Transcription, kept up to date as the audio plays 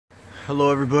Hello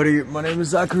everybody, my name is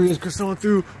Zachary. It's coming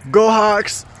through. Go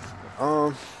Hawks!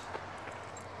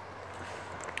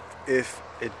 If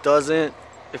it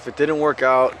didn't work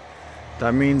out,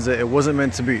 that means that it wasn't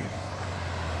meant to be.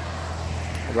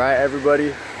 Right, everybody?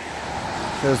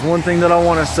 If there's one thing that I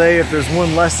want to say, if there's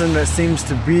one lesson that seems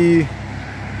to be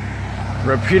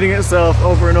repeating itself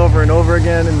over and over and over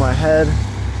again in my head,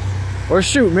 or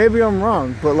shoot, maybe I'm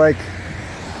wrong, but like,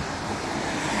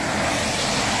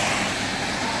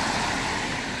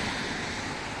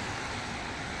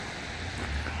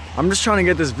 I'm just trying to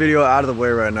get this video out of the way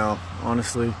right now,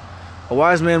 honestly. A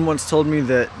wise man once told me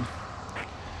that,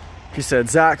 he said,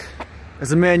 Zach,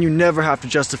 as a man, you never have to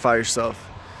justify yourself.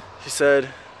 He said,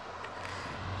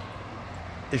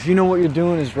 if you know what you're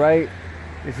doing is right,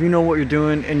 if you know what you're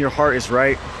doing in your heart is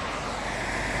right,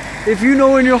 if you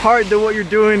know in your heart that what you're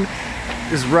doing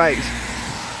is right,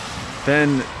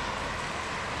 then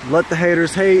let the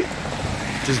haters hate,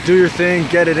 just do your thing,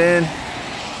 get it in.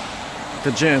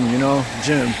 The gym, you know,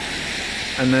 gym.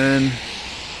 And then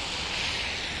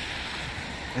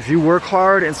if you work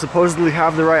hard and supposedly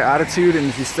have the right attitude, and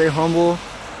if you stay humble,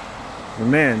 then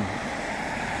man,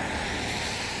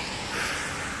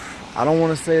 I don't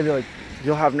want to say that like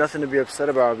you'll have nothing to be upset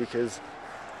about, because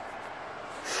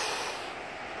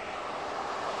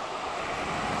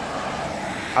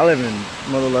I live in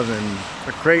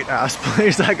a great ass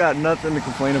place. I got nothing to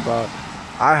complain about.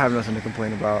 I have nothing to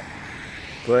complain about.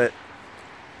 But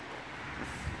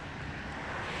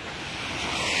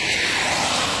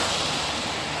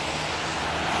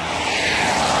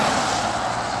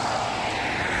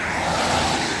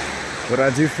I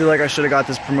do feel like I should have got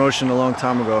this promotion a long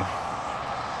time ago.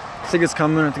 I think it's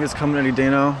coming. I think it's coming any day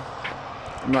now.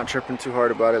 I'm not tripping too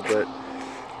hard about it, but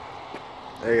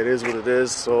hey, it is what it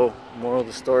is. So, moral of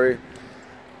the story,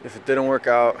 if it didn't work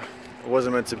out, it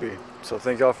wasn't meant to be. So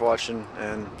thank y'all for watching,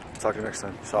 and talk to you next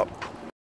time. Peace out.